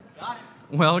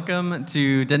Welcome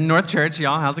to Denton North Church,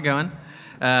 y'all. How's it going?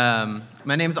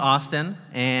 My name's Austin,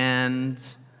 and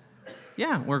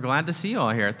yeah, we're glad to see you all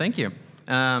here. Thank you.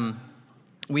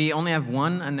 We only have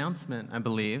one announcement, I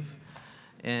believe,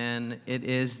 and it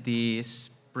is the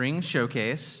Spring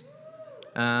Showcase.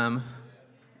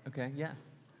 Okay, yeah.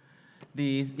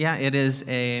 It is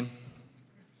a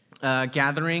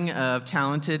gathering of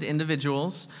talented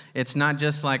individuals. It's not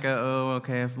just like, a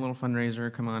little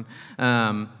fundraiser, come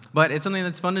on. But it's something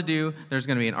that's fun to do. There's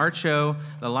going to be an art show,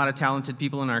 a lot of talented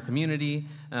people in our community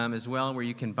as well, where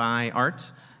you can buy art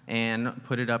and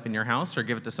put it up in your house or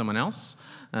give it to someone else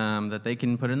that they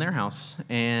can put in their house.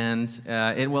 And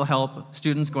it will help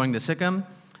students going to SICM,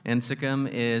 and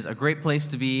SICM is a great place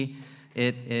to be.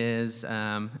 It is...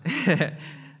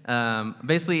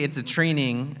 basically, it's a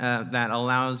training that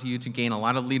allows you to gain a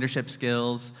lot of leadership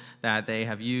skills that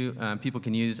people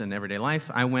can use in everyday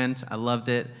life. I went, I loved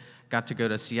it, got to go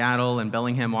to Seattle and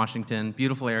Bellingham, Washington,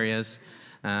 beautiful areas,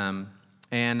 and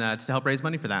it's to help raise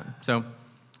money for that. So,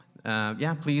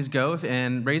 please go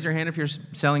and raise your hand if you're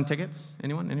selling tickets.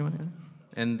 Anyone?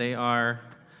 And they are,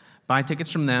 buy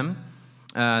tickets from them.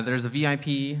 There's a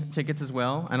VIP tickets as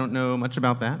well. I don't know much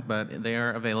about that, but they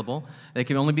are available. They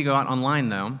can only be got online,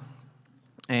 though.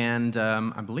 And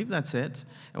I believe that's it.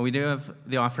 And we do have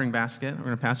the offering basket we're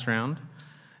going to pass around.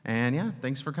 And yeah,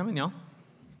 thanks for coming, y'all.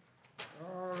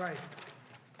 All right.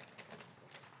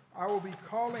 I will be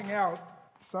calling out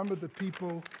some of the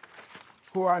people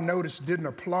who I noticed didn't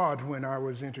applaud when I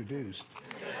was introduced.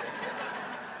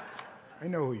 I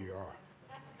know who you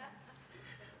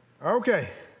are. Okay.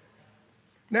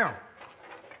 Now,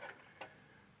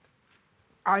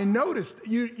 I noticed,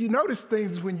 you notice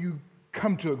things when you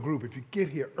come to a group. If you get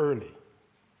here early,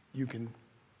 you can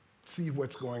see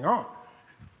what's going on.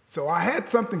 So I had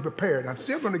something prepared. I'm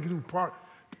still going to do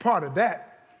part of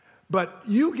that, but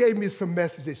you gave me some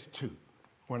messages too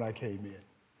when I came in.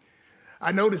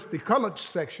 I noticed the colored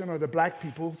section, or the black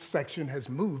people section, has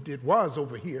moved. It was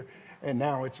over here, and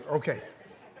now it's okay.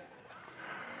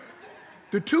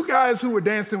 The two guys who were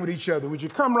dancing with each other, would you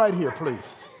come right here,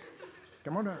 please?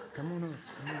 Come on up. Come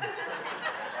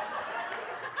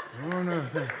on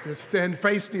up. Just stand,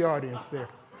 face the audience there.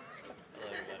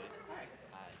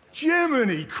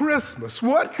 Jiminy Christmas,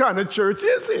 what kind of church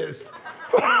is this?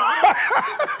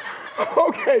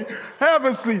 Okay, have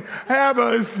a seat.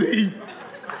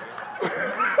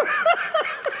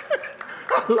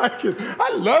 I like it.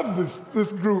 I love this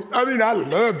group. I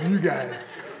love you guys.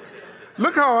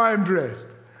 Look how I'm dressed.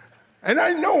 And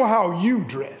I know how you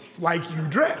dress, like you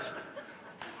dressed.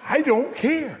 I don't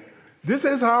care. This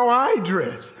is how I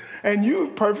dress. And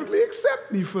you perfectly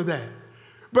accept me for that.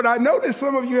 But I noticed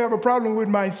some of you have a problem with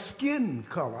my skin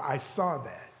color. I saw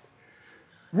that.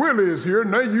 Willie is here.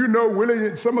 Now you know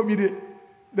Willie. Some of you did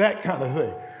that kind of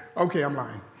thing. Okay, I'm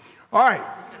lying. All right.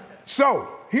 So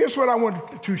here's what I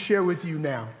want to share with you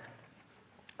now.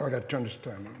 I got to turn this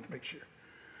time on to make sure.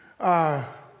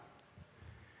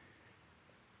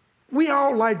 We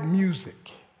all like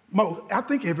music. I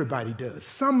think everybody does,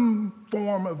 some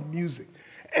form of music.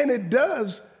 And it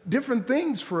does different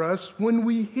things for us when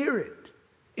we hear it.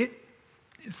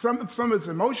 Some is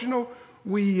emotional.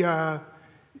 We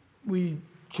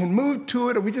can move to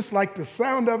it, or we just like the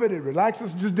sound of it. It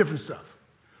relaxes, just different stuff.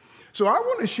 So I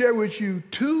want to share with you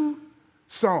two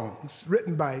songs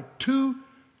written by two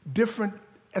different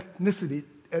ethnic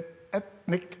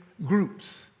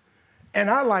groups. And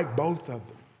I like both of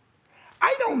them.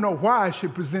 I don't know why I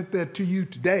should present that to you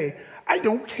today. I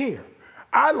don't care.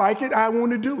 I like it. I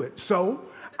want to do it. So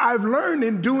I've learned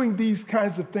in doing these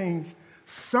kinds of things,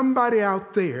 somebody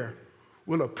out there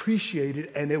will appreciate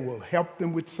it, and it will help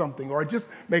them with something, or just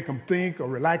make them think or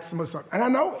relax them or something. And I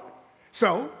know it.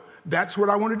 So that's what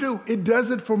I want to do. It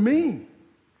does it for me.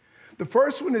 The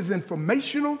first one is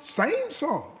informational, same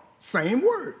song, same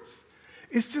words.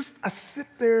 It's just I sit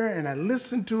there and I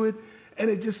listen to it, and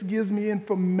it just gives me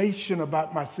information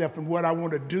about myself and what I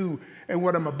want to do and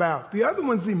what I'm about. The other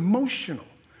one's emotional.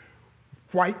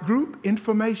 White group,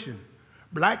 information.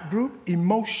 Black group,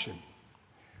 emotion.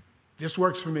 Just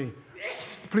works for me.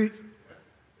 Please.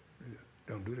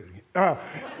 Don't do that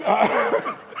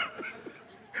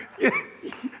again.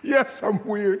 Yes, I'm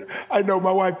weird. I know,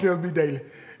 my wife tells me daily.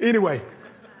 Anyway,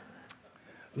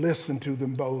 listen to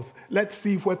them both. Let's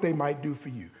see what they might do for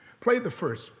you. Play the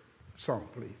first song,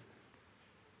 please.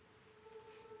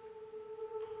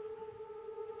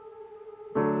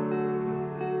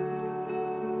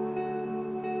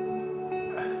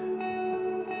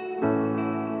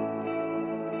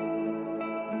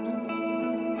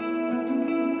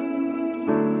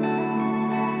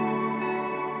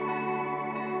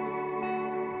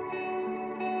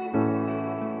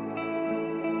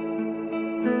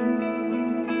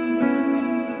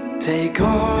 Take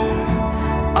all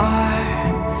I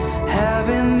have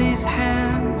in these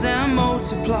hands and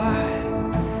multiply,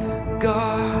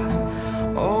 God,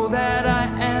 all that I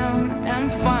am,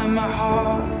 and find my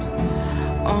heart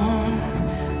on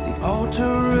the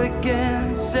altar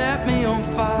again. Set me on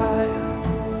fire,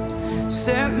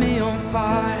 set me on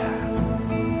fire.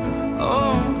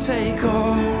 Oh, take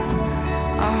all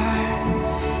I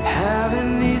have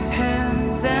in these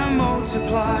hands and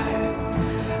multiply,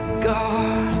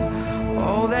 God,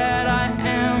 all that I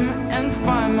am, and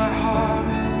find my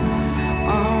heart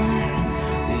on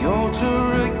the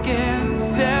altar again.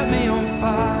 Set me on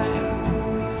fire,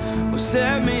 oh,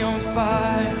 set me on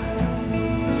fire.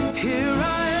 Here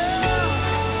I am,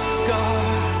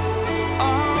 God,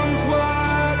 arms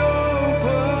wide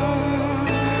open,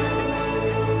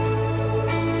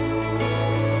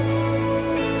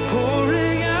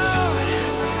 pouring out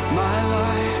my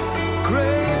life,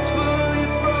 gracefully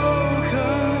broken.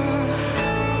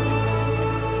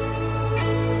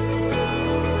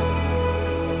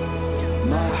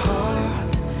 My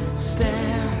heart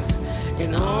stands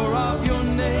in awe of your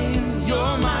name.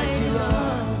 Your mighty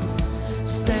love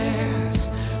stands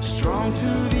strong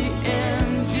to the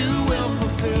end. You will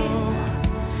fulfill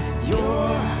your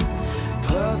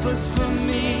purpose for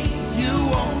me. You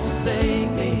won't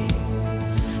forsake me.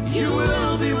 You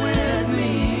will be with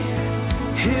me.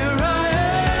 Here I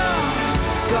am,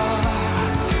 God,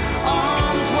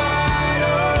 arms wide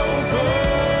open.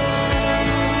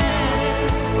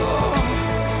 Oh,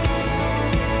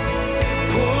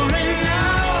 pouring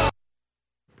out.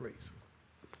 Please.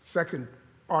 Second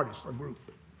artist or group.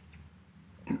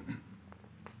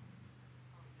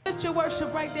 Lift your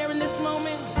worship right there in this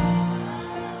moment.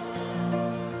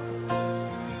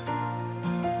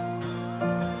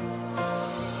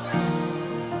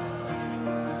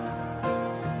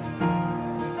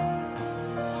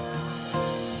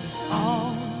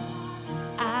 All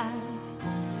I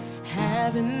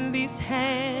have in these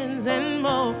hands and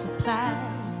multiply,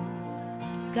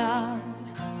 God,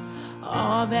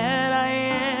 all that I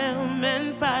am,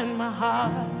 and find my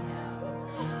heart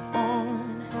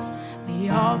on the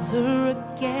altar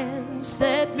again.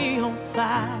 Set me on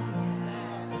fire,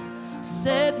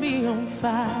 set me on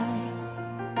fire.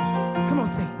 Come on,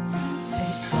 sing.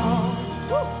 Take all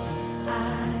I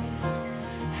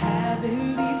have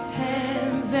in these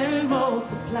hands and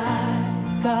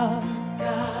multiply, God,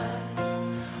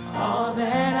 all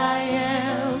that I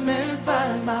am, and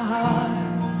find my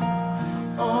heart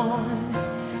on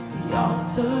the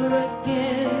altar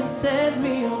again. Set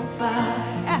me on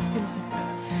fire. Ask him to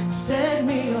set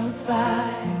me on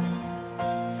fire.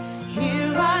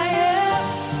 Here I am,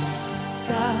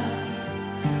 God,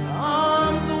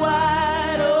 arms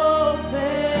wide open,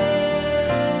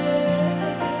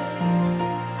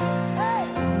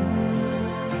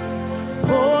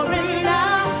 pouring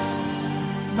out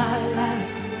my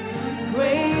life,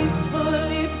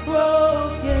 gracefully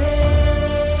broken.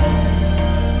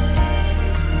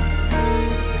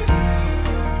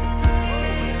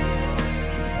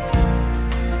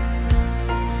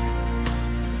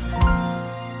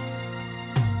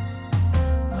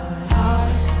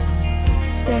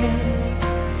 Stands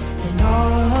in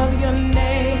all of your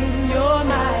name. Your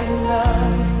mighty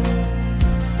love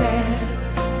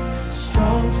stands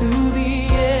strong to the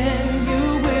end. You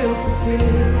will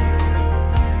fulfill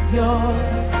your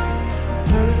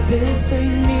purpose in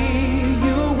me.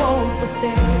 You won't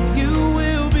forsake. You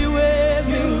will be with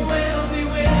me. You will be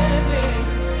with me.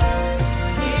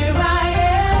 Here I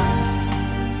am,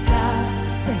 God,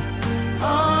 say,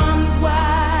 arms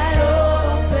wide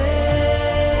open.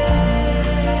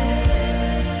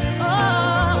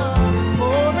 Oh,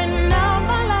 pouring out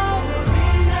my love,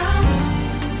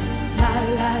 my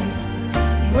life,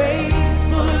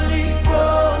 gracefully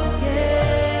broken.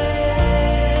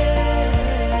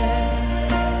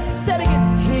 Say it again.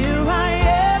 Here I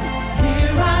am,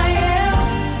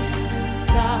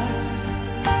 God,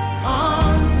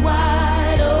 arms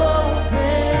wide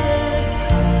open,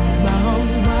 my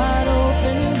arms wide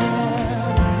open,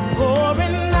 God,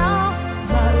 pouring out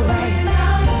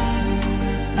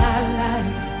my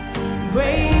life,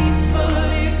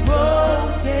 gracefully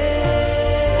broken.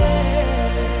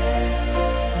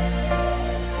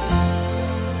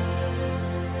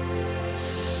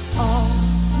 All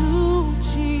to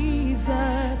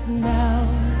Jesus now.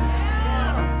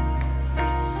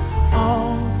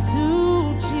 All to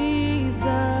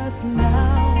Jesus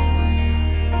now.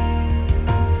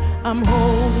 I'm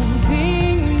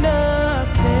holding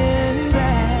nothing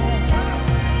back.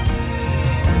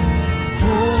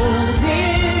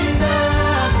 Holding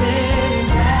nothing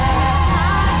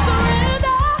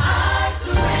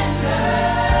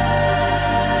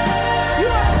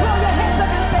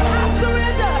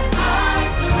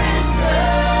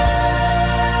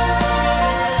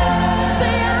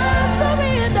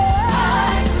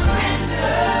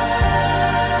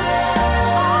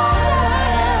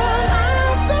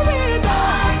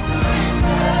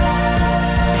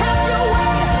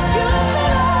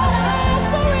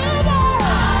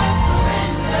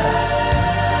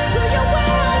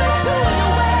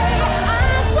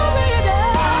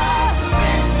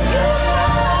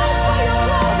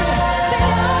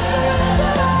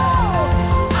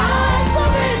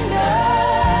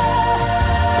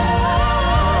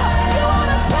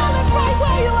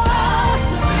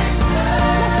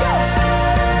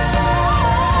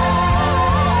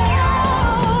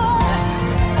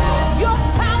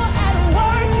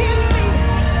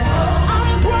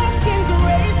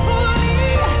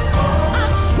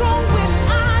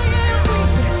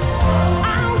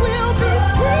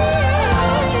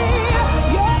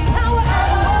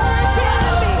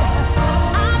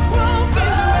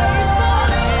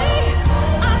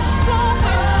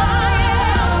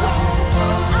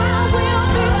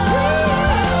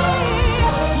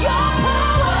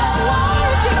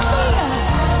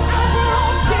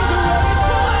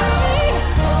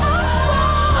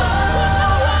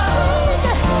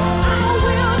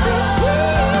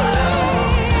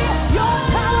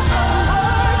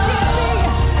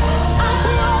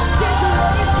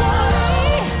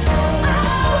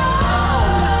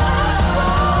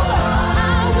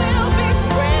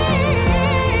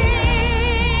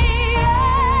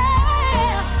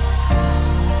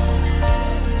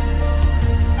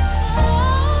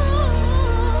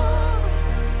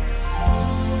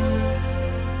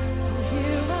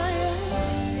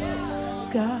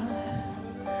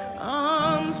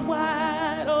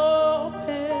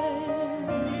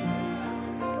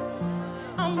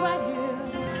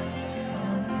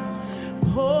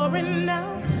pouring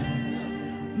out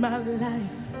my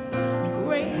life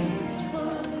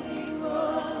gracefully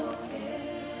broken.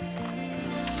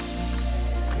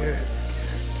 Yeah.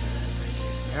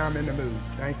 Now I'm in the mood.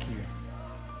 Thank you.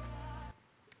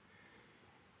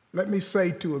 Let me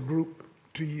say to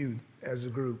you as a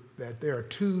group, that there are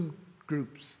two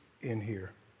groups in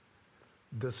here.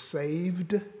 The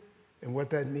saved, and what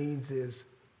that means is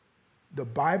the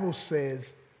Bible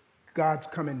says God's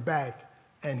coming back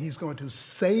and he's going to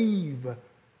save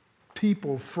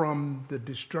people from the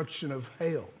destruction of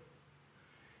hell.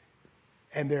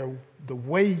 And the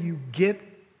way you get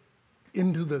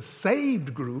into the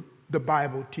saved group, the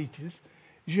Bible teaches,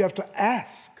 is you have to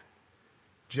ask.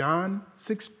 John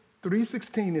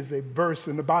 3:16 is a verse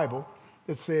in the Bible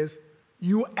that says,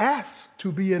 you ask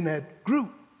to be in that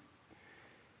group.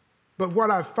 But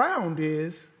what I found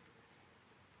is,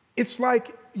 it's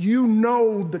like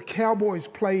the Cowboys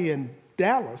play in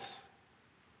Dallas.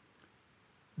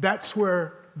 That's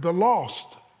where the lost,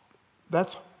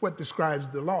 that's what describes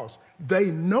the lost. They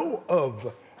know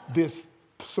of this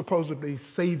supposedly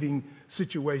saving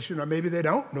situation, or maybe they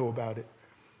don't know about it.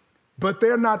 But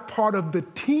they're not part of the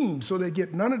team, so they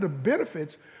get none of the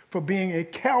benefits for being a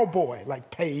cowboy, like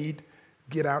paid,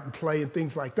 get out and play and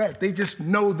things like that. They just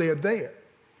know they're there.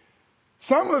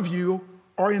 Some of you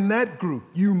are in that group.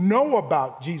 You know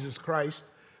about Jesus Christ,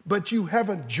 but you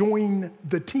haven't joined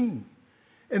the team.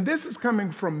 And this is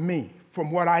coming from me,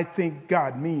 from what I think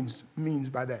God means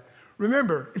by that.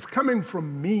 Remember, it's coming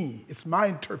from me. It's my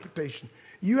interpretation.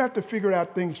 You have to figure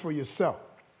out things for yourself.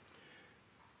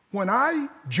 When I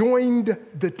joined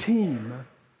the team,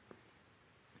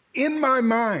 in my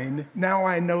mind, now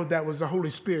I know that was the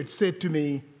Holy Spirit, said to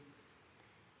me,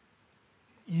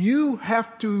 you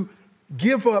have to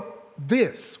give up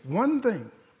this one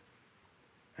thing.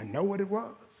 I know what it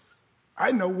was.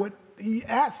 I know what he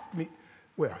asked me.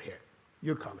 Well, here,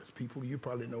 you're college people. You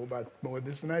probably know about more of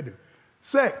this than I do.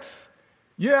 Sex.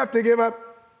 You have to give up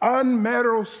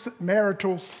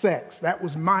unmarital sex. That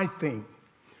was my thing.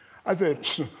 I said,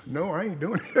 no, I ain't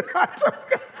doing it. I'm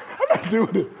not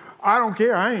doing it. I don't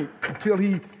care. I ain't. Until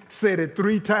he said it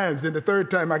 3 times. And the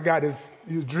third time I got his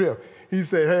drift. He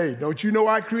said, hey, don't you know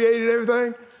I created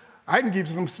everything? I can give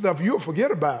you some stuff you'll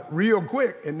forget about real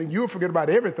quick, and then you'll forget about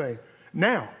everything.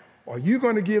 Now, are you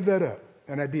going to give that up?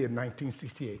 And I did in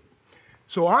 1968.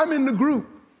 So I'm in the group,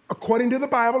 according to the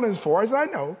Bible, as far as I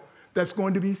know, that's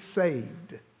going to be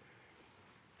saved.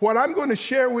 What I'm going to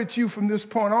share with you from this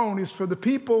point on is for the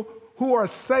people who are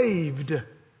saved.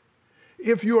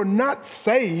 If you're not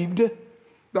saved,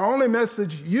 the only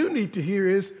message you need to hear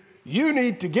is you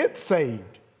need to get saved.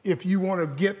 If you want to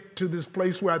get to this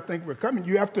place where I think we're coming,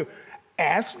 you have to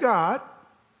ask God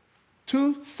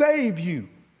to save you.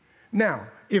 Now,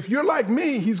 if you're like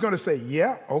me, he's going to say,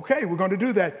 yeah, okay, we're going to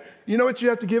do that. You know what you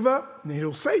have to give up? And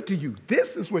he'll say to you,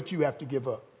 this is what you have to give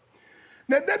up.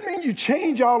 Now, that doesn't mean you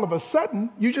change all of a sudden.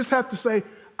 You just have to say,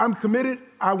 I'm committed.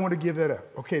 I want to give that up.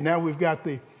 Okay, now we've got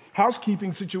the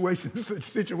housekeeping situation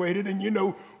situated, and you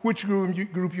know which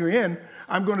group you're in.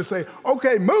 I'm going to say,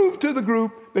 okay, move to the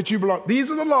group that you belong.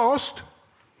 These are the lost,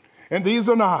 and these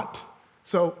are not.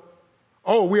 So,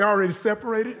 we already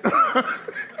separated? I'm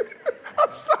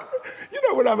sorry. You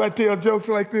know when I tell jokes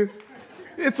like this?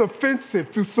 It's offensive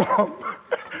to some.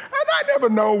 And I never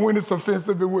know when it's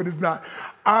offensive and when it's not.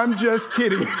 I'm just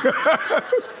kidding.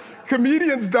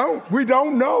 Comedians we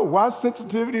don't know. Our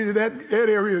sensitivity to that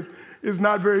area is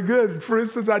not very good. For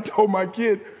instance, I told my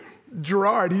kid,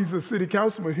 Gerard, he's a city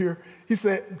councilman here, he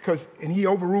said, and he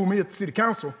overruled me at the city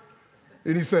council,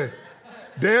 and he said,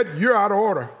 Dad, you're out of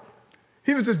order.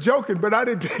 He was just joking, but I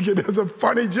didn't take it as a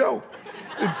funny joke.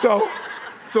 And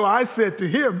so I said to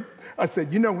him, I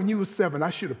said, you know, when you were 7, I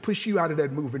should have pushed you out of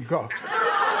that moving car.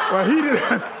 Well, he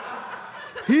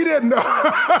didn't know.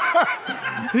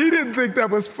 He didn't think that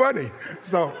was funny.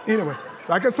 So anyway,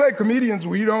 like I say, comedians,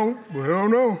 we don't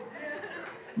know.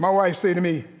 My wife said to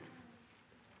me,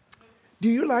 do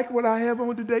you like what I have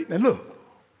on today? Now look,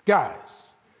 guys,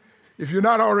 if you're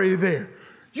not already there,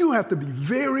 you have to be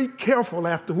very careful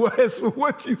after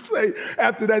what you say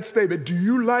after that statement. Do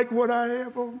you like what I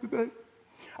have on today?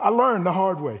 I learned the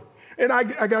hard way. And I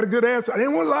got a good answer. I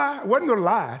didn't want to lie. I wasn't going to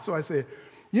lie. So I said,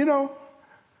 you know,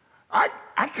 I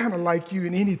kind of like you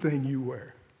in anything you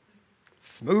wear.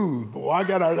 Smooth, boy. I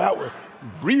got out of that one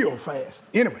real fast.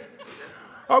 Anyway.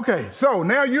 Okay, so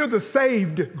now you're the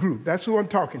saved group. That's who I'm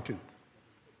talking to.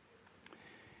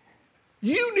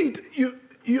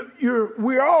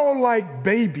 We're all like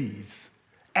babies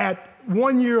at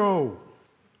 1 year old.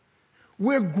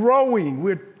 We're growing.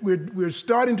 We're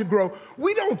starting to grow.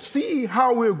 We don't see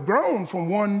how we've grown from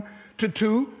 1 to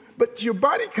 2 but your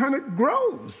body kind of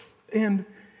grows, and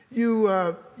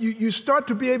you start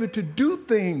to be able to do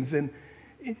things,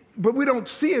 but we don't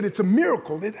see it. It's a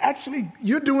miracle. It actually,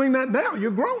 you're doing that now.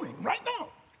 You're growing right now.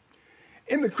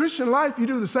 In the Christian life, you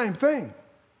do the same thing.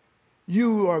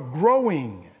 You are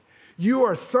growing. You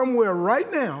are somewhere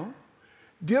right now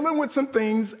dealing with some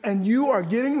things, and you are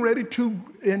getting ready to,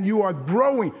 and you are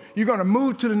growing. You're going to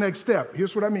move to the next step.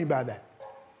 Here's what I mean by that.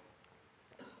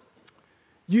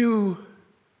 You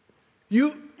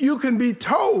can be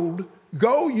told,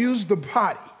 go use the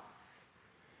potty.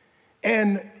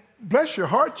 And bless your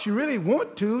heart, you really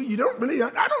want to. You don't really, I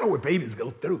don't know what babies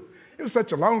go through. It was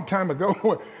such a long time ago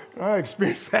when I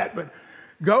experienced that, but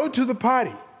go to the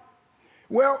potty.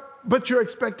 Well, but your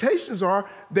expectations are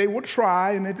they will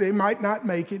try and that they might not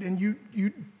make it, and you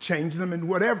change them and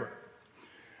whatever.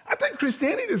 I think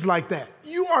Christianity is like that.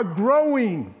 You are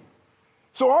growing.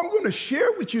 So I'm going to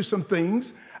share with you some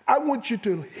things. I want you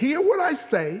to hear what I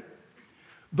say.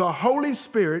 The Holy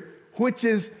Spirit, which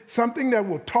is something that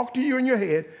will talk to you in your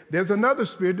head. There's another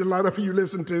spirit that a lot of you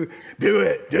listen to. Do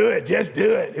it, just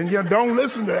do it. And you don't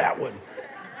listen to that one.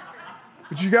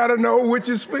 But you got to know which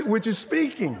is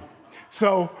speaking.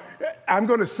 So I'm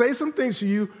going to say some things to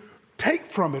you.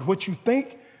 Take from it what you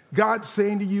think God's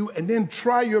saying to you, and then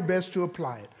try your best to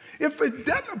apply it. If it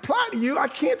doesn't apply to you, I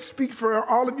can't speak for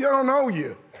all of you. I don't know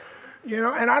you.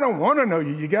 And I don't want to know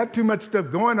you. You got too much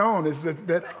stuff going on. It's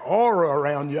that aura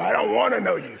around you. I don't want to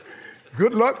know you.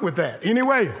 Good luck with that.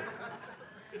 Anyway,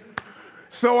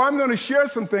 so I'm going to share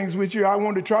some things with you. I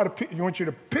want you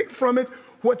to pick from it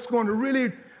what's going to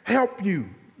really help you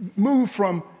move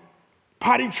from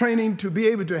potty training to be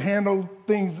able to handle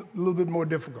things a little bit more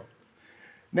difficult.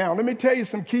 Now, let me tell you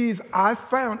some keys I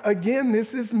found. Again,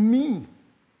 this is me.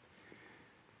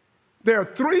 There are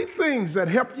 3 things that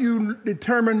help you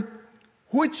determine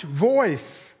which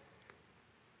voice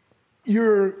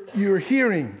you're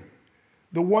hearing,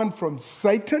 the one from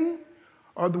Satan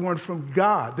or the one from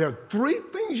God. There are 3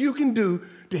 things you can do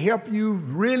to help you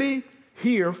really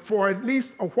hear for at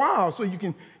least a while so you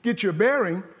can get your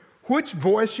bearing which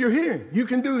voice you're hearing. You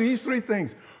can do these 3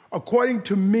 things according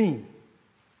to me.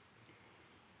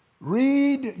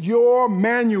 Read your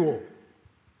manual.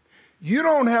 You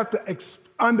don't have to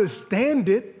understand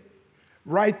it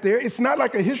right there. It's not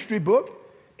like a history book.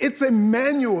 It's a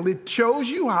manual. It shows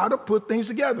you how to put things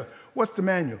together. What's the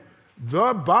manual?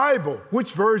 The Bible.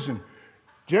 Which version?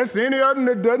 Just any of them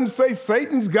that doesn't say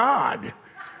Satan's God.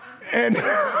 And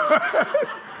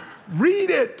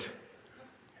read it.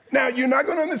 Now, you're not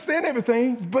going to understand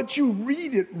everything, but you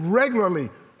read it regularly.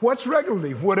 What's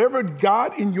regularly? Whatever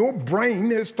God in your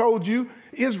brain has told you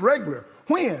is regular.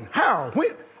 When? How?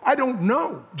 When? I don't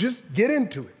know. Just get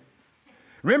into it.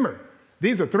 Remember,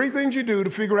 these are 3 things you do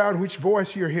to figure out which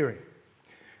voice you're hearing.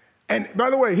 And by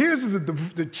the way, here's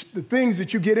the things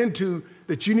that you get into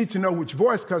that you need to know which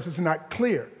voice because it's not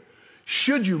clear.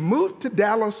 Should you move to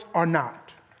Dallas or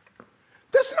not?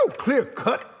 There's no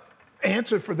clear-cut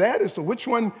answer for that as to which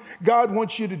one God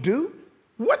wants you to do.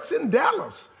 What's in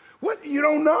Dallas? What you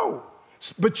don't know,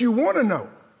 but you want to know.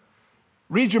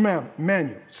 Read your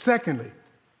manual. Secondly,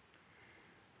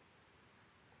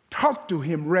 talk to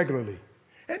him regularly.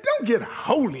 And don't get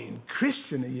holy and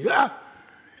Christian.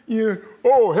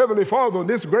 Oh, Heavenly Father, on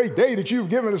this great day that you've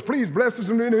given us, please bless us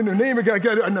in the name of God.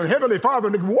 And the Heavenly Father,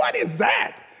 what is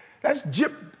that? That's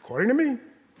according to me,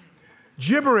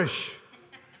 gibberish.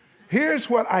 Here's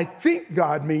what I think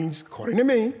God means, according to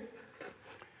me.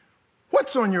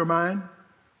 What's on your mind?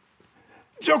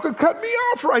 Joker cut me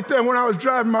off right there when I was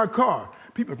driving my car.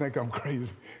 People think I'm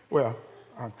crazy. Well,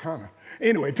 I'm kind of.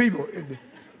 Anyway,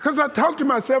 because I talk to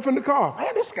myself in the car.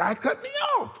 Man, this guy cut me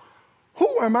off.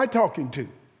 Who am I talking to?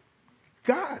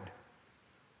 God.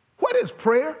 What is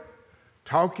prayer?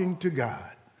 Talking to God.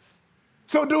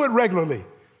 So do it regularly.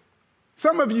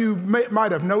 Some of you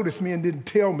might have noticed me and didn't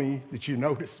tell me that you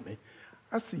noticed me.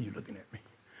 I see you looking at me.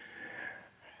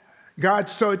 God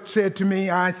said to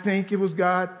me, I think it was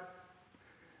God,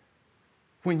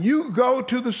 when you go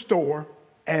to the store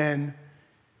and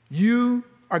you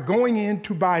are going in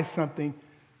to buy something,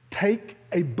 take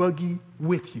a buggy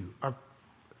with you, a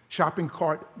shopping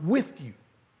cart with you.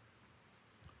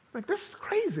 Like, this is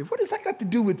crazy. What does that got to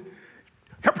do with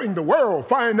helping the world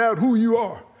find out who you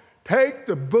are? Take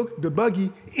the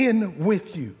buggy in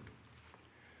with you.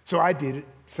 So I did it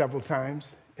several times,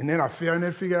 and then I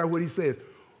figured out what he says.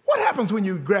 What happens when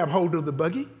you grab hold of the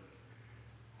buggy?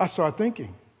 I started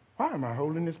thinking, why am I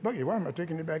holding this buggy? Why am I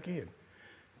taking it back in?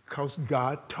 Because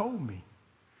God told me.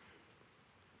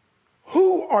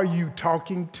 Who are you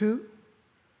talking to?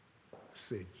 I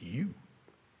said, you.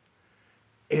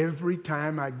 Every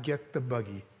time I get the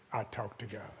buggy, I talk to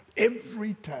God.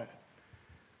 Every time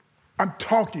I'm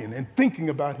talking and thinking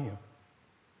about him.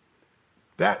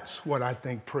 That's what I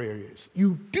think prayer is.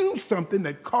 You do something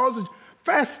that causes,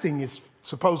 fasting is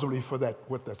supposedly for that,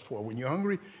 what that's for. When you're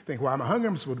hungry, think, well, I'm hungry,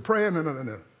 I'm supposed to pray.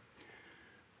 No.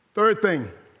 Third thing,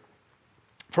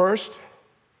 first,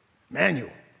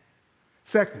 manual.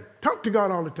 Second, talk to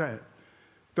God all the time.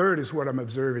 Third is what I'm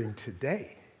observing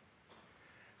today.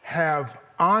 Have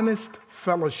honest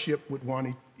fellowship with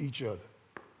each other.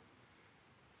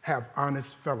 Have honest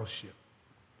fellowship.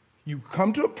 You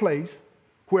come to a place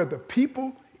where the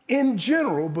people in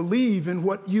general believe in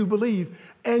what you believe,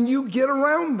 and you get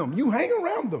around them. You hang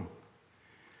around them.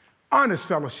 Honest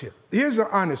fellowship. Here's the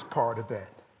honest part of that.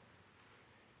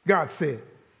 God said,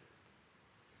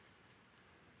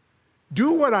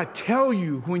 do what I tell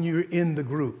you when you're in the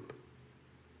group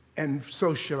and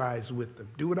socialize with them.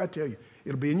 Do what I tell you.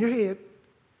 It'll be in your head.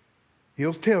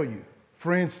 He'll tell you.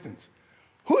 For instance,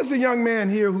 who is the young man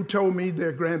here who told me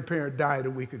their grandparent died a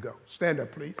week ago? Stand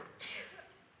up, please.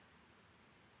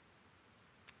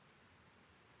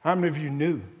 How many of you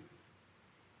knew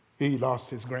he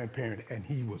lost his grandparent and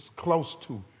he was close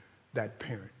to that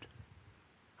parent?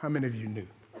 How many of you knew?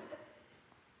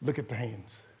 Look at the hands.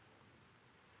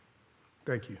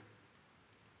 Thank you.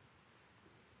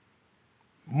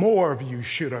 More of you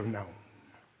should have known.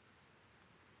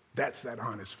 That's that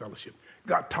honest fellowship.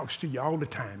 God talks to you all the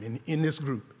time in this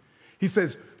group. He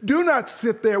says, do not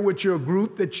sit there with your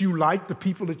group that you like, the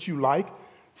people that you like.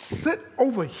 Sit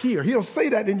over here. He'll say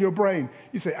that in your brain.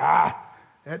 You say,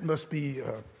 that must be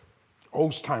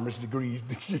Alzheimer's degree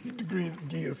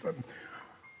or something.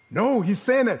 No, he's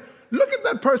saying that. Look at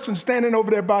that person standing over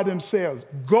there by themselves.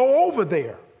 Go over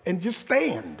there and just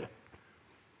stand.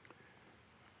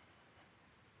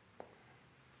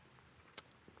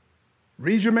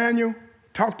 Read your manual,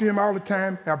 talk to him all the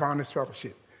time, have honest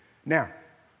fellowship. Now,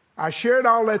 I shared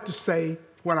all that to say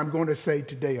what I'm going to say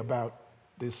today about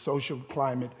this social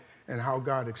climate and how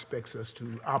God expects us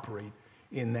to operate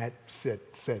in that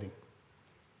setting.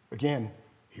 Again,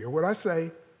 hear what I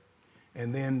say,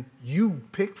 and then you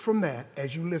pick from that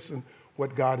as you listen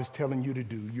what God is telling you to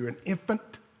do. You're an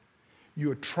infant.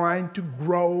 You're trying to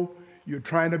grow. You're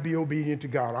trying to be obedient to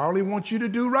God. All he wants you to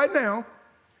do right now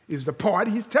is the part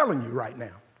he's telling you right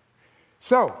now.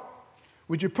 So,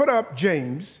 would you put up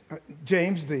James,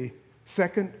 the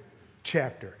 2nd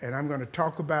chapter, and I'm going to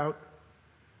talk about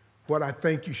what I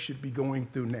think you should be going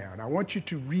through now. And I want you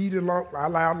to read it out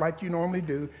loud like you normally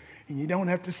do, and you don't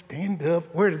have to stand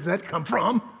up. Where does that come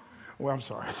from? Well, I'm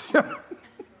sorry.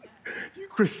 You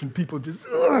Christian people just,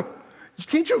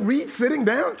 can't you read sitting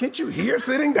down? Can't you hear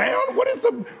sitting down? What is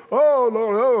the, oh,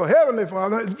 Lord, oh, Heavenly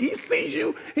Father, he sees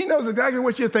you. He knows exactly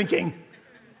what you're thinking.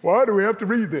 Why do we have to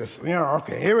read this?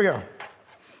 Okay, here we go.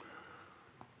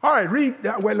 All right, read,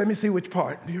 well, let me see which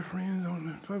part. Dear friends, on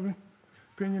the public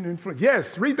opinion and influence.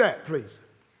 Yes, read that, please.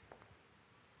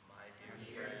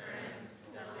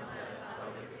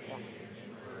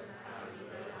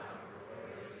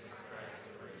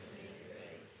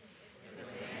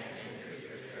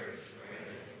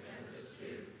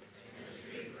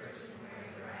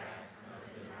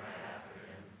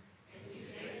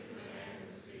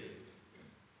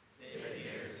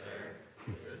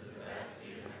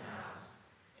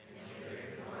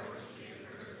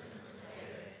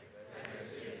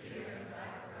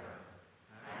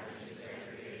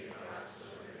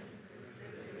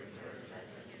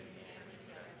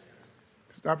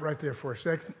 Stop right there for a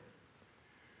second.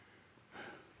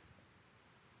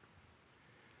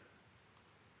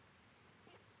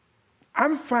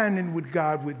 I'm finding with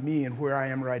God with me and where I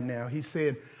am right now, he's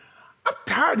saying, I'm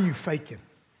tired of you faking.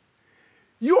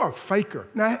 You're a faker.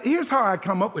 Now, here's how I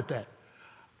come up with that.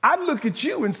 I look at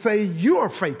you and say, you're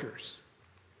fakers.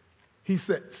 He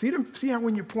said, see how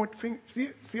when you point the finger,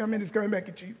 see how many is coming back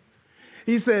at you?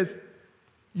 He says,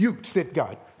 you said,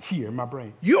 God, here in my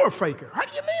brain. You're a faker. How do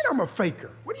you mean I'm a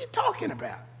faker? What are you talking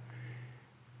about?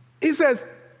 He says,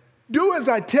 do as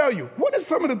I tell you. What are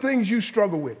some of the things you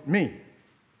struggle with? Me.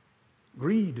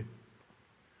 Greed.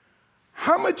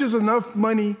 How much is enough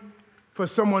money for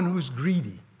someone who's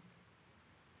greedy?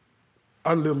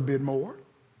 A little bit more.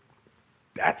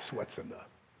 That's what's enough.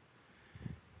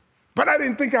 But I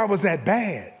didn't think I was that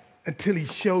bad until he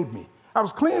showed me. I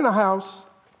was cleaning the house,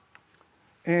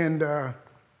 and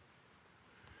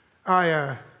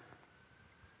I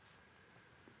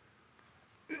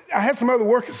had some other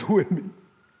workers with me,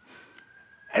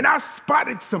 and I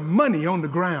spotted some money on the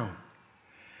ground.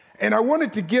 And I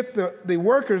wanted to get the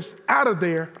workers out of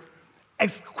there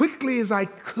as quickly as I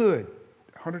could.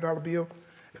 $100 bill,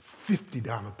 a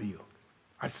 $50 bill.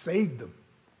 I saved them.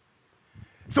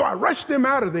 So I rushed him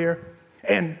out of there,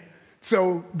 and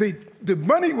so the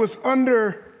money was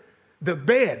under the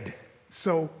bed.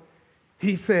 So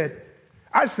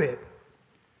I said,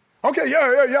 okay,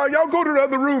 y'all go to the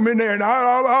other room in there, and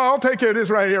I'll take care of this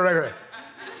right here.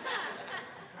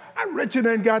 I reached in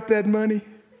and got that money,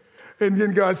 and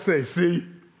then God said, see,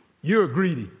 you're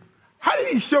greedy. How did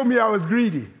he show me I was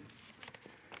greedy?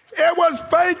 It was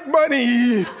fake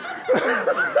money.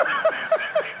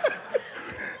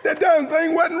 That damn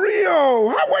thing wasn't real.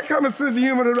 What kind of sense of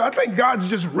humor? I think God's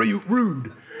just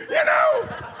rude, you know?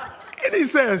 And he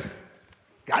says,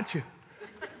 gotcha.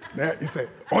 Now, he said,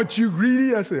 aren't you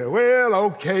greedy? I said, well,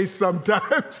 okay,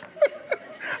 sometimes.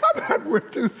 I'm not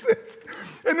worth 2 cents.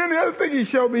 And then the other thing he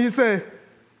showed me,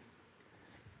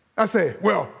 I said,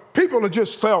 well, people are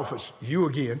just selfish. You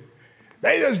again.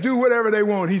 They just do whatever they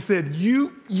want. He said,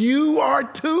 you are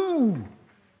too.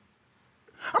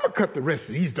 I'm going to cut the rest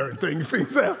of these darn things for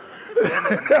yourself.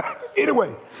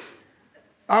 Anyway,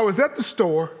 I was at the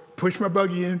store, pushed my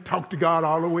buggy in, talked to God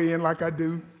all the way in like I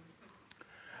do,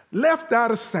 left out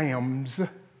of Sam's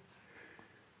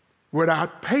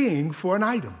without paying for an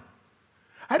item.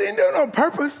 I didn't do it on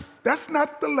purpose. That's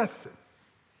not the lesson.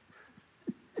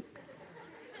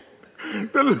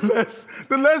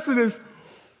 The lesson is,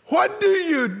 what do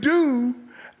you do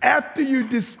after you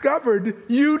discovered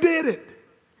you did it?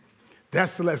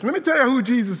 That's the lesson. Let me tell you who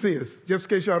Jesus is, just in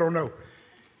case y'all don't know.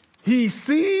 He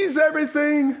sees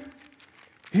everything.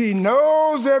 He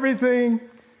knows everything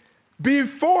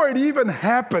before it even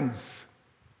happens.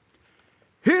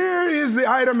 Here is the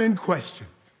item in question.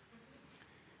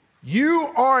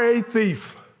 You are a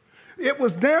thief. It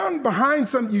was down behind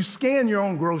something. You scan your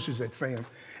own groceries at Sam's.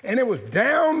 And it was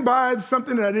down by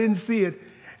something that I didn't see it.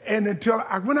 And until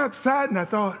I went outside and I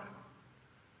thought,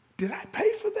 did I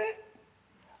pay for that?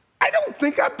 I don't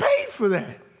think I paid for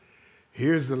that.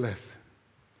 Here's the lesson.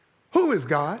 Who is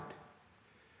God?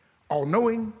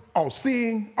 All-knowing,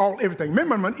 all-seeing, all-everything.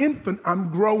 Remember, I'm an infant. I'm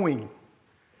growing.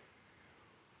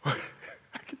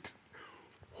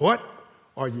 What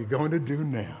are you going to do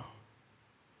now?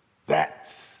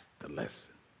 That's the lesson.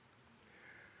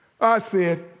 I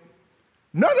said,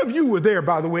 none of you were there,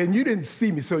 by the way, and you didn't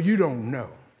see me, so you don't know.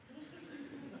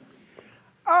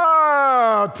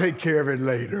 I'll take care of it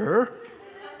later.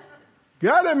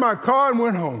 Got in my car and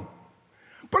went home.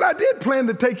 But I did plan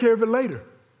to take care of it later.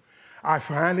 I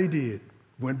finally did.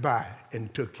 Went by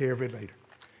and took care of it later.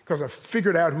 Because I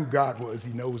figured out who God was.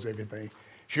 He knows everything.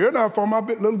 Sure enough, on my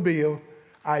little bill,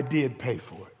 I did pay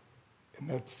for it.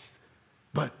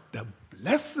 But the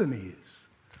lesson is,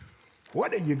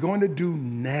 what are you going to do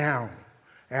now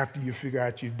after you figure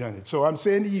out you've done it? So I'm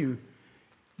saying to you,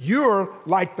 you're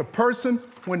like the person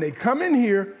when they come in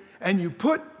here and you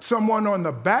put someone on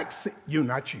the back seat. You,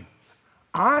 not you.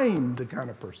 I'm the kind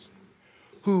of person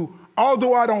who,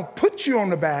 although I don't put you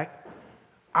on the back,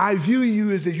 I view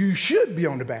you as if you should be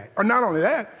on the back. Or not only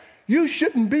that, you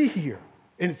shouldn't be here.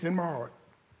 And it's in my heart.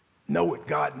 Know it,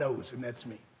 God knows, and that's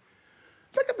me.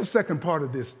 Look at the second part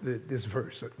of this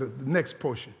verse, the next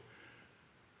portion.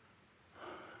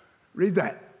 Read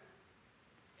that.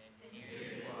 And here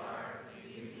you are,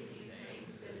 using these same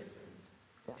citizens.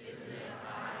 Isn't it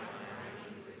high and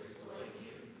mighty to exploit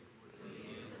you, who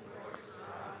use the works of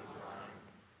our blood?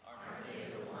 Are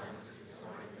they the ones who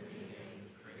scorn the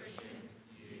name Christian,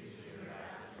 using your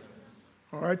baptism?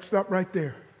 All right, stop right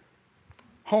there.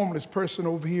 Homeless person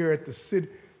over here at the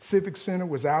Civic Center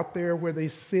was out there where they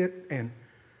sit, and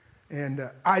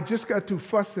I just got too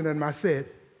fussing at him. I said,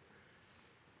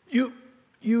 we're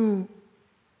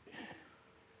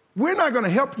not going to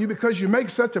help you because you make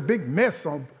such a big mess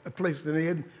on a place that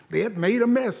they had made a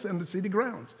mess in the city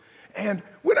grounds. And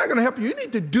we're not going to help you. You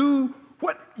need to do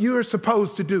what you're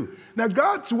supposed to do. Now,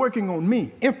 God's working on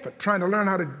me, infant, trying to learn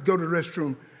how to go to the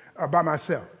restroom by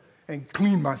myself and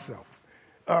clean myself.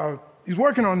 He's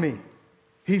working on me.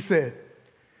 He said,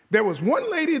 there was one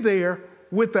lady there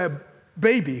with a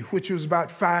baby, which was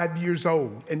about 5 years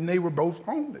old, and they were both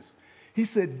homeless. He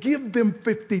said, give them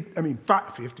 50,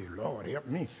 Lord help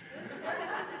me.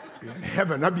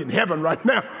 I'll be in heaven right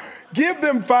now. Give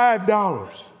them $5.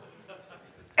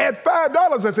 At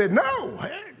 $5, I said, no,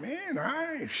 hey, man,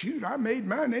 I made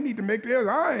mine. They need to make theirs.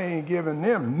 I ain't giving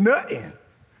them nothing.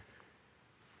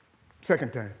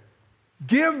 Second time,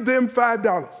 give them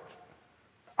 $5.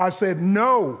 I said,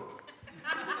 no,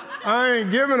 I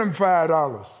ain't giving them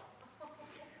 $5.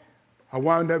 I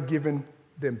wound up giving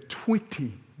them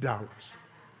 $20.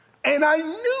 And I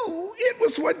knew it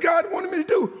was what God wanted me to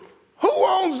do. Who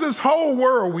owns this whole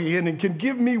world we in and can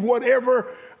give me whatever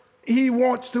he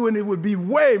wants to, and it would be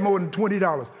way more than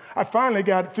 $20. I finally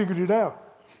figured it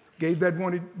out. gave that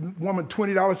woman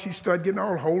 $20. She started getting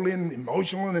all holy and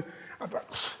emotional. And I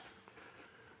thought,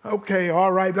 okay,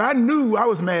 all right. But I knew I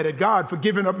was mad at God for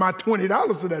giving up my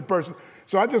 $20 to that person.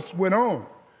 So I just went on.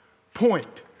 Point.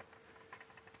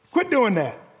 Quit doing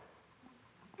that.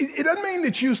 It doesn't mean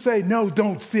that you say, no,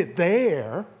 don't sit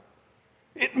there.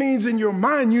 It means in your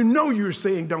mind, you know you're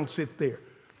saying don't sit there.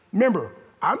 Remember,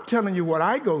 I'm telling you what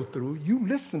I go through. You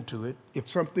listen to it. If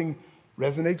something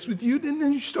resonates with you,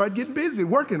 then you start getting busy,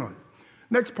 working on it.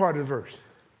 Next part of the verse.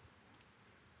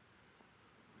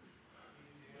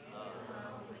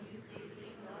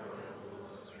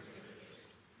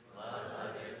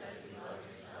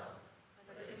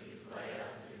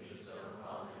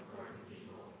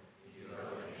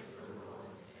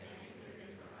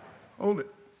 Hold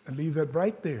it and leave that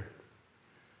right there.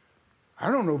 I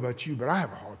don't know about you, but I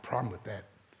have a hard problem with that.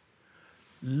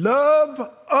 Love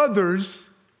others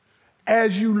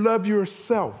as you love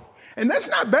yourself. And that's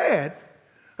not bad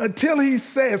until he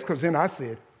says, because then I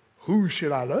said, who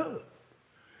should I love?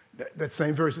 That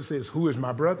same verse that says, who is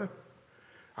my brother?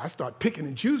 I start picking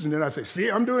and choosing, and I say, see,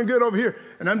 I'm doing good over here,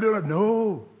 and I'm doing it.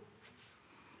 No.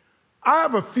 I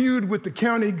have a feud with the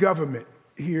county government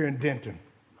here in Denton.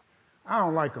 I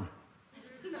don't like them.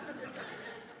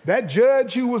 That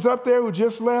judge who was up there who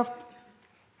just left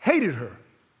hated her.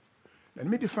 Let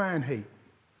me define hate.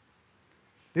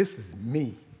 This is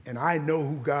me, and I know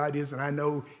who God is, and I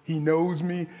know he knows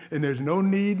me, and there's no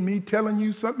need me telling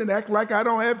you something, act like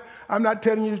I'm not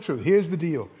telling you the truth. Here's the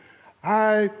deal.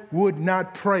 I would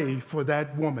not pray for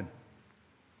that woman.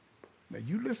 Now,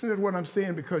 you listen to what I'm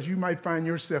saying because you might find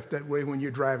yourself that way when you're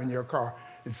driving your car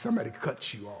and somebody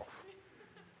cuts you off.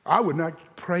 I would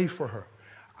not pray for her.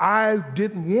 I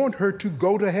didn't want her to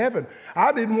go to heaven.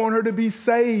 I didn't want her to be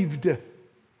saved.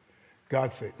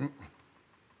 God said,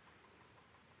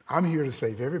 I'm here to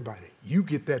save everybody. You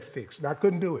get that fixed. And I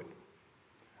couldn't do it.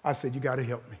 I said, you got to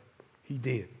help me. He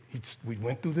did. We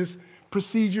went through this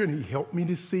procedure, and he helped me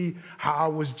to see how I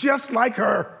was just like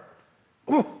her.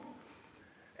 Ooh.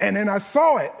 And then I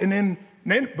saw it. And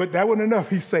then, but that wasn't enough.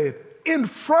 He said, in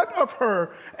front of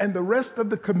her and the rest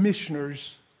of the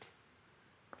commissioners,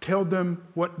 tell them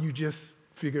what you just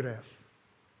figured out.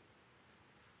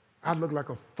 I looked like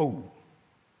a fool,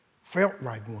 felt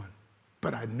like one,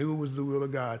 but I knew it was the will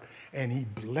of God, and he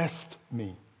blessed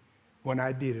me when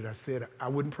I did it. I said, I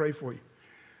wouldn't pray for you.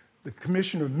 The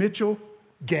Commissioner Mitchell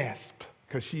gasped,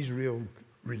 because she's real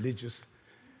religious,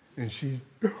 and she,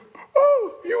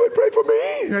 oh, you would pray for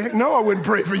me? No, I wouldn't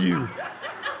pray for you.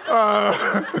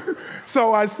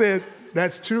 So I said,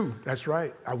 that's true, that's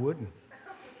right, I wouldn't.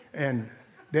 And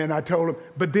then I told him,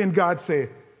 but then God said,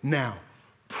 now,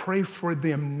 pray for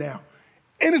them now.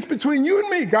 And it's between you and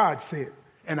me, God said.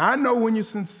 And I know when you're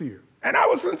sincere. And I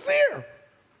was sincere.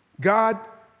 God,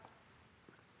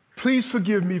 please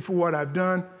forgive me for what I've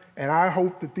done. And I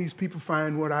hope that these people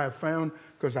find what I have found,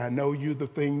 because I know you're the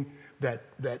thing that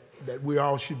we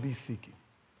all should be seeking.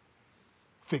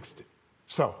 Fixed it.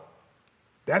 So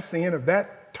that's the end of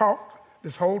that talk,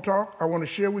 this whole talk. I want to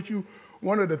share with you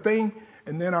one other thing,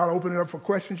 and then I'll open it up for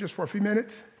questions just for a few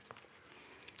minutes.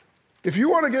 If you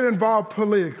want to get involved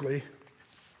politically,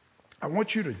 I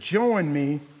want you to join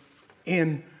me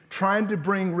in trying to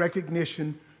bring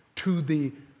recognition to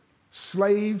the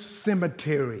slave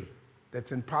cemetery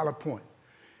that's in Pilot Point.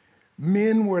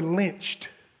 Men were lynched,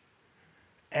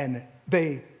 and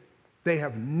they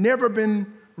have never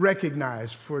been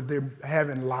recognized for their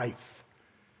having life.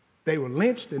 They were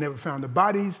lynched, they never found the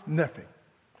bodies, nothing.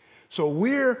 So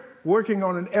we're working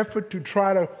on an effort to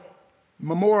try to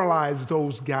memorialize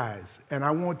those guys. And I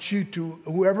want you to,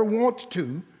 whoever wants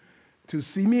to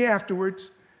see me afterwards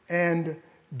and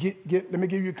let me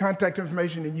give you contact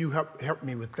information, and you help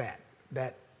me with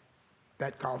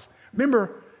that cause.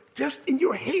 Remember, just in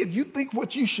your head, you think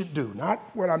what you should do, not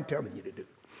what I'm telling you to do.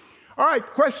 All right,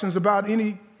 questions about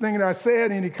anything that I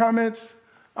said, any comments?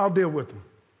 I'll deal with them.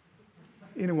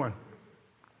 Anyone?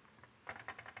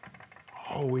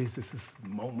 Always this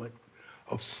moment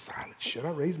of silence. Should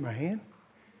I raise my hand?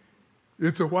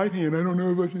 It's a white hand. I don't know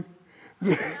about you.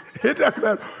 It doesn't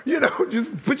matter.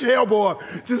 Just put your elbow up.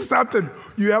 Just something.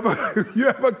 You have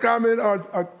a comment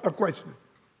or a question.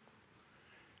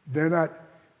 They're not.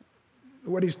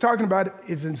 What he's talking about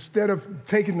is, instead of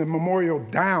taking the memorial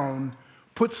down,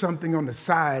 put something on the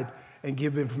side and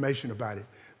give information about it.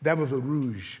 That was a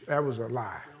rouge. That was a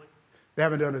lie. Really? They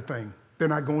haven't done a thing. They're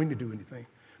not going to do anything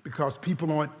because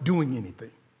people aren't doing anything.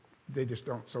 They just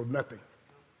don't. So nothing.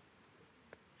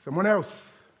 Someone else.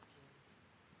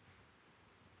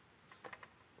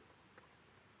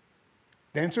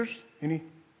 Dancers? Any?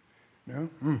 No?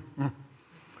 Really,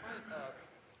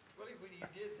 when you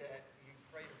did that,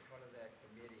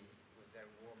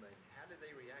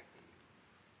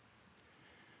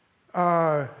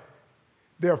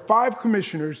 There are 5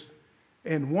 commissioners,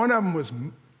 and one of them was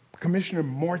Commissioner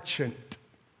Marchant.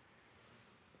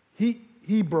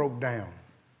 He broke down.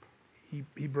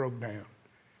 He broke down.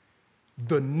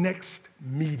 The next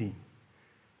meeting.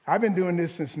 I've been doing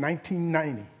this since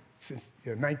 1990, since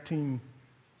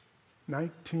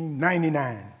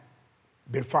 1999.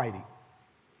 Been fighting.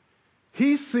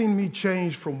 He's seen me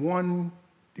change from one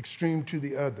extreme to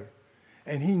the other,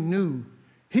 and he knew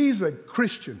he's a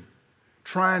Christian,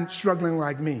 struggling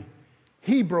like me.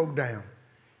 He broke down.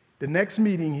 The next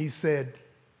meeting, he said,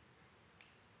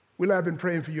 "Will, I've been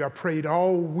praying for you. I prayed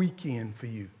all weekend for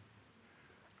you."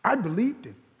 I believed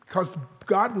him because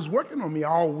God was working on me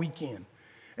all weekend.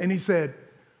 And he said,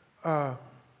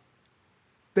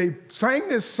 they sang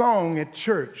this song at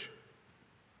church,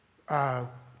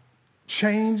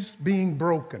 Chains Being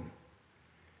Broken.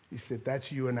 He said,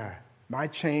 "That's you and I. My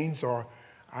chains are,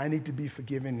 I need to be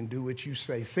forgiven and do what you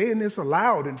say." Saying this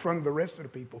aloud in front of the rest of the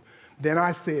people. Then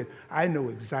I said, "I know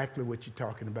exactly what you're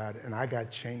talking about," and I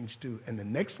got changed too. And the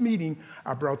next meeting,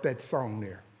 I brought that song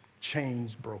there,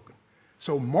 Chains Broken.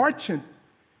 So Marchant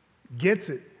gets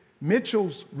it.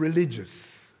 Mitchell's religious,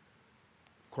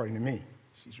 according to me.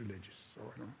 She's religious. So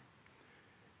I don't.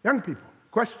 Young people,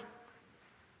 question?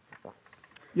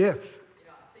 Yes.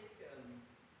 Yeah, I think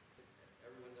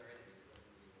everyone's our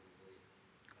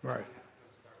enemy. Right.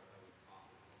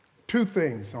 2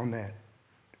 things on that.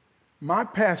 My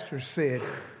pastor said,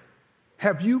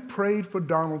 "Have you prayed for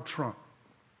Donald Trump?"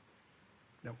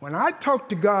 Now, when I talk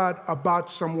to God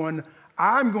about someone,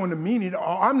 I'm going to mean it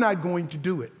or I'm not going to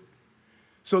do it.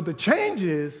 So the change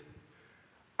is,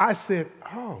 I said,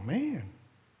 "Oh man,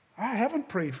 I haven't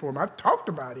prayed for him. I've talked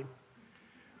about him,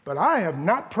 but I have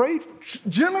not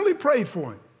generally prayed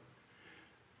for him."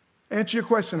 Answer your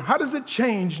question, how does it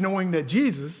change knowing that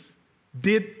Jesus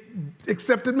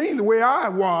accepted me the way I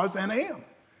was and am?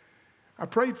 I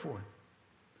prayed for him.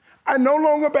 I no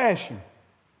longer bash him.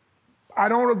 I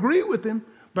don't agree with him,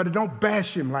 but I don't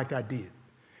bash him like I did.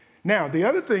 Now, the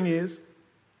other thing is,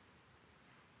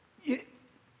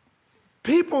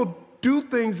 people do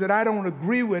things that I don't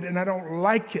agree with and I don't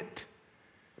like it.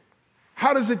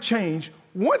 How does it change?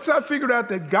 Once I figured out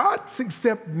that God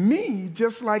accepts me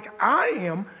just like I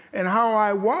am and how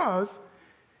I was,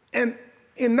 and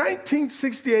in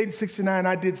 1968 and 69,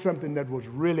 I did something that was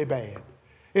really bad.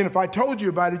 And if I told you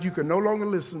about it, you could no longer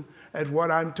listen at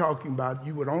what I'm talking about.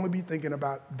 You would only be thinking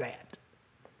about that.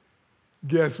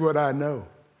 Guess what I know?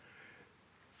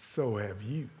 So have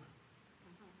you.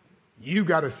 You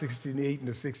got a 68 and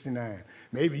a 69.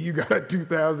 Maybe you got a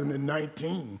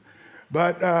 2019.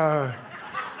 But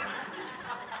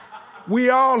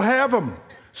we all have them.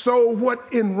 So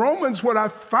in Romans, what I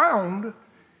found,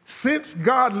 since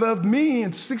God loved me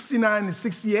in 69 and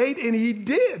 68, and he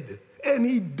did, and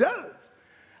he does,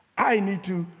 I need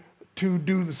to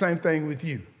do the same thing with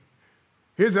you.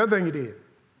 Here's the other thing he did.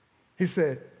 He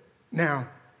said, now,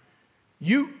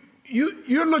 you're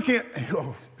looking at,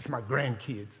 oh, it's my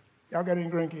grandkids. Y'all got any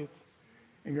grandkids?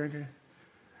 Any grandkids?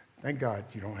 Thank God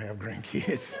you don't have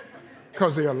grandkids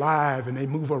because they're alive and they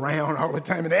move around all the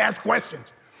time and they ask questions.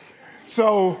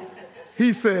 So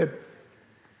he said,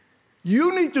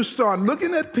 you need to start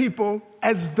looking at people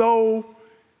as though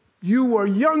you were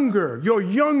younger, your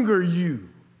younger you.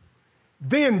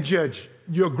 Then judge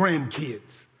your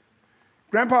grandkids.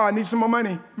 Grandpa, I need some more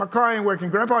money. My car ain't working.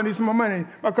 Grandpa, I need some more money.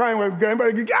 My car ain't working.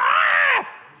 Grandpa,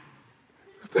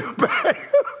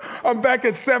 I'm back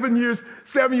at 7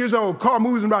 years old. Car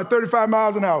moves about 35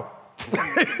 miles an hour.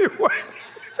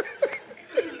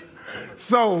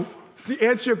 So, to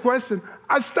answer your question,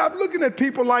 I stopped looking at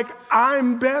people like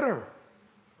I'm better,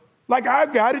 like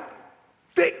I've got it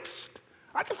fixed.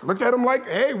 I just look at them like,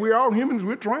 hey, we're all humans,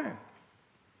 we're trying.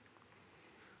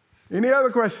 Any other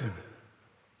question?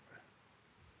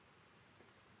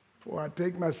 Before I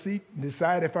take my seat and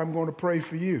decide if I'm going to pray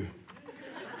for you.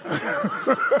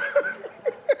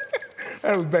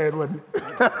 That was bad, wasn't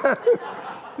it?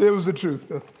 It was the truth,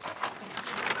 though.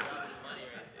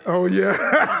 Oh,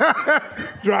 yeah.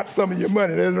 Drop some of your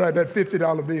money. That's right, that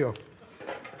 $50 bill.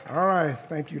 All right.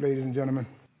 Thank you, ladies and gentlemen.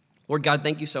 Lord God,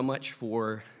 thank you so much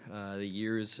for the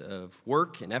years of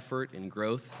work and effort and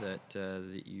growth that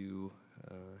you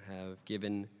have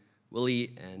given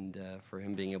Willie and for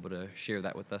him being able to share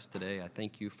that with us today. I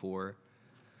thank you for,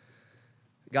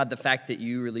 God, the fact that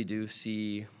you really do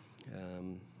see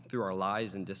through our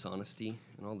lies and dishonesty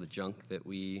and all the junk that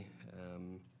we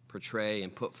portray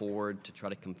and put forward to try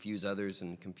to confuse others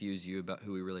and confuse you about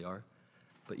who we really are.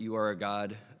 But you are a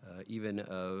God even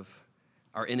of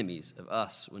our enemies, of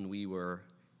us when we were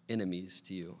enemies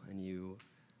to you, and you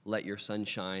let your sun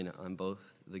shine on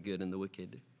both the good and the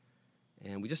wicked.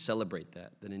 And we just celebrate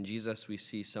that in Jesus we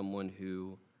see someone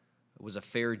who was a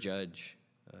fair judge,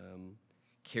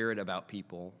 cared about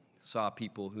people, saw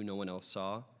people who no one else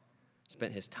saw,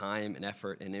 spent his time and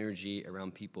effort and energy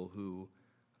around people who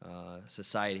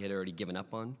society had already given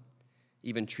up on,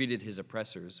 even treated his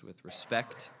oppressors with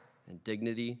respect and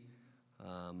dignity,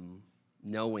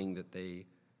 knowing that they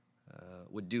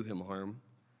would do him harm.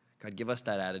 God, give us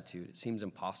that attitude. It seems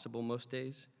impossible most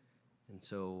days. And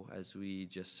so as we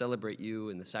just celebrate you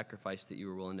and the sacrifice that you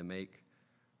were willing to make,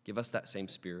 give us that same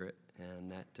spirit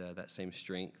and that same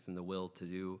strength and the will to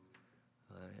do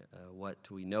what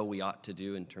we know we ought to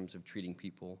do in terms of treating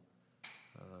people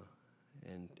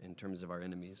and in terms of our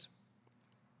enemies,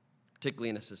 particularly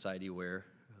in a society where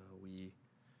we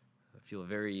feel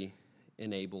very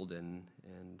enabled and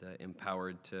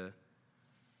empowered to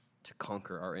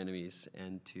conquer our enemies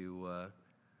and to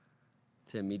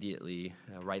immediately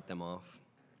write them off.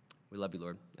 We love you,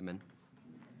 Lord. Amen.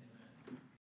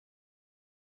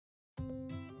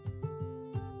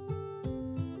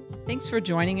 Thanks for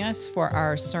joining us for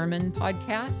our sermon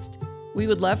podcast. We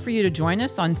would love for you to join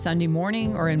us on Sunday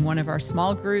morning or in one of our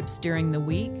small groups during the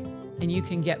week, and you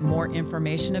can get more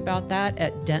information about that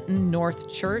at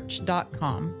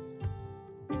dentonnorthchurch.com.